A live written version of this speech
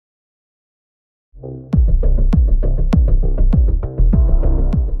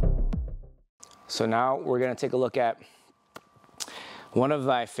So now we're gonna take a look at one of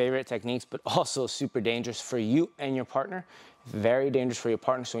my favorite techniques, but also super dangerous for you and your partner. Very dangerous for your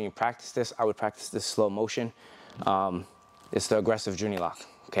partner, so when you practice this, I would practice this slow motion. It's the aggressive Junny lock,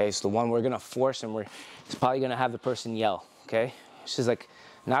 okay? It's the one we're gonna force, and it's probably gonna have the person yell, okay? It's just like,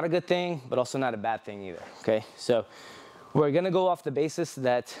 not a good thing, but also not a bad thing either, okay? So we're gonna go off the basis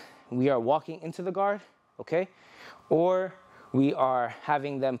that we are walking into the guard, okay? Or we are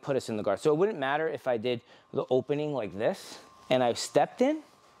having them put us in the guard. So it wouldn't matter if I did the opening like this, and I stepped in,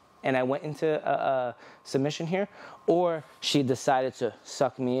 and I went into a submission here, or she decided to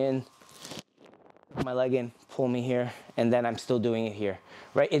suck me in, put my leg in, pull me here, and then I'm still doing it here,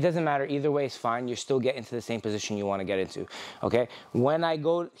 right? It doesn't matter, either way is fine. You're still getting to the same position you wanna get into, okay? When I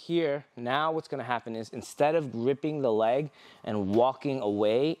go here, now what's gonna happen is instead of gripping the leg and walking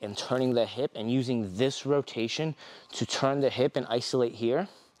away and turning the hip and using this rotation to turn the hip and isolate here,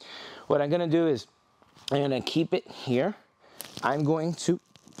 what I'm gonna do is I'm gonna keep it here. I'm going to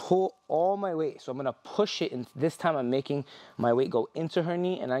pull all my weight. So I'm gonna push it, and this time I'm making my weight go into her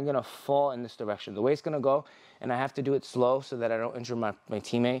knee, and I'm gonna fall in this direction. The way it's gonna go, and I have to do it slow so that I don't injure my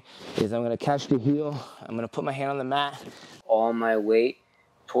teammate, is I'm gonna catch the heel, I'm gonna put my hand on the mat, all my weight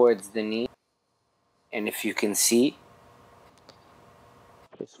towards the knee, and if you can see,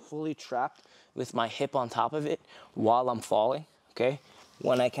 it's fully trapped with my hip on top of it while I'm falling, okay?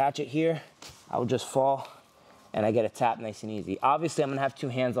 When I catch it here, I'll just fall, and I get a tap nice and easy. Obviously, I'm gonna have two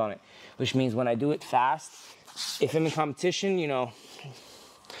hands on it, which means when I do it fast, if I'm in competition, you know,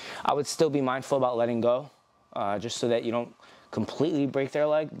 I would still be mindful about letting go, just so that you don't completely break their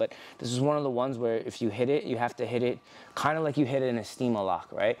leg. But this is one of the ones where if you hit it, you have to hit it kind of like you hit it in a steamer lock,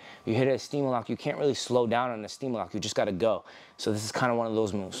 right? You hit it a steamer lock, you can't really slow down on a steamer lock, you just gotta go. So this is kind of one of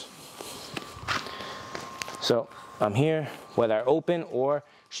those moves. So I'm here, whether I open or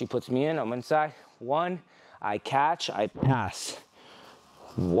she puts me in, I'm inside. One, I catch, I pass.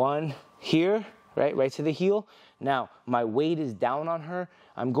 One here, right to the heel. Now, my weight is down on her.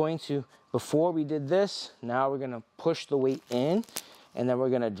 I'm going to, before we did this, now we're gonna push the weight in, and then we're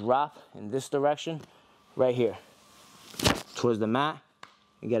gonna drop in this direction, right here, towards the mat.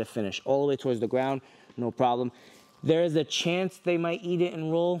 You gotta finish all the way towards the ground, no problem. There is a chance they might eat it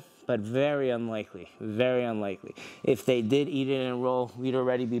and roll, but very unlikely, very unlikely. If they did eat it and roll, we'd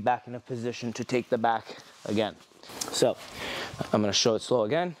already be back in a position to take the back again. So I'm gonna show it slow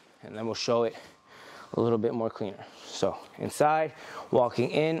again, and then we'll show it a little bit more cleaner. So inside, walking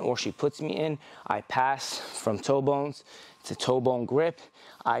in, or she puts me in, I pass from toe bones to toe bone grip.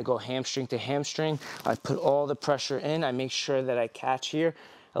 I go hamstring to hamstring. I put all the pressure in. I make sure that I catch here.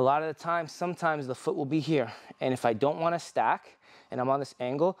 A lot of the time, sometimes the foot will be here. And if I don't wanna stack, and I'm on this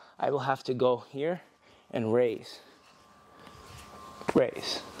angle, I will have to go here and raise,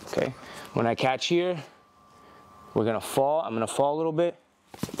 okay? When I catch here, we're gonna fall. I'm gonna fall a little bit,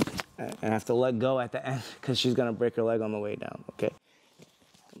 and I have to let go at the end because she's gonna break her leg on the way down, okay?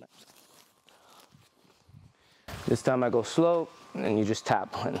 This time I go slow, and you just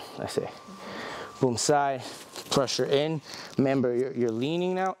tap when I say. Boom, side, pressure in. Remember, you're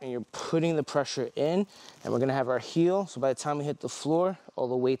leaning now, and you're putting the pressure in, and we're gonna have our heel, so by the time we hit the floor, all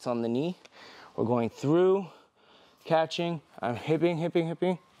the weight's on the knee. We're going through, catching, I'm hipping,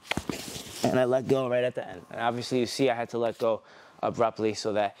 and I let go right at the end. And obviously, you see I had to let go abruptly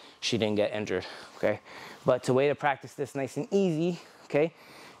so that she didn't get injured, okay? But the way to practice this nice and easy, okay,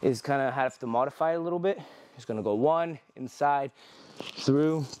 is kind of have to modify it a little bit. Just gonna go one, inside,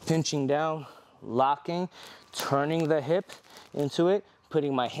 through, pinching down, locking, turning the hip into it,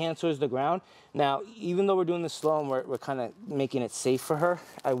 putting my hand towards the ground. Now, even though we're doing this slow and we're kind of making it safe for her,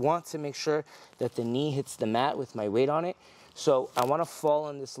 I want to make sure that the knee hits the mat with my weight on it. So I want to fall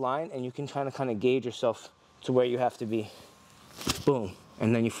on this line, and you can kind of gauge yourself to where you have to be. Boom.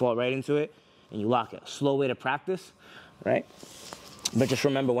 And then you fall right into it, and you lock it. Slow way to practice, right? But just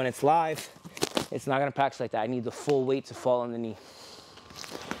remember, when it's live, it's not going to practice like that. I need the full weight to fall on the knee.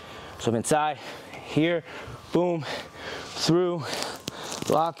 So I'm inside, here, boom, through,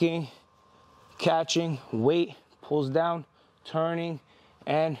 locking, catching, weight, pulls down, turning,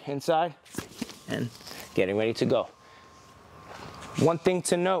 and inside, and getting ready to go. One thing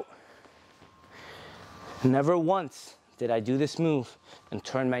to note, never once did I do this move and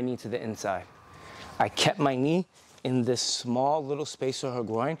turn my knee to the inside. I kept my knee in this small little space of her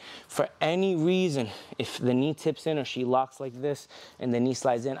groin. For any reason, if the knee tips in or she locks like this and the knee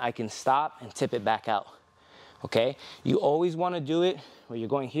slides in, I can stop and tip it back out, okay? You always wanna do it where you're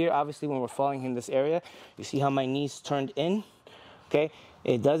going here. Obviously, when we're falling in this area, you see how my knee's turned in, okay?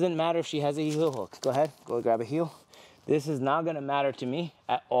 It doesn't matter if she has a heel hook. Go ahead, go grab a heel. This is not gonna matter to me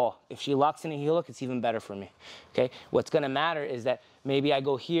at all. If she locks in a heel hook, it's even better for me, okay? What's gonna matter is that maybe I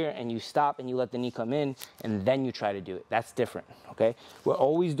go here and you stop and you let the knee come in and then you try to do it. That's different, okay? We're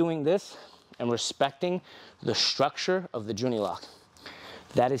always doing this and respecting the structure of the Junny lock.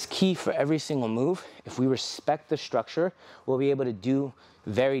 That is key for every single move. If we respect the structure, we'll be able to do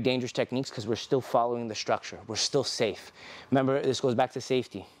very dangerous techniques because we're still following the structure. We're still safe. Remember, this goes back to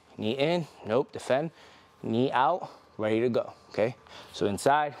safety. Knee in, nope, defend. Knee out, ready to go, okay? So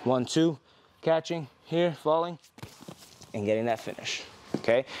inside, 1, 2, catching, here, falling, and getting that finish,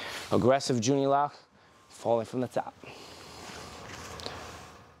 okay? Aggressive Junny lock, falling from the top.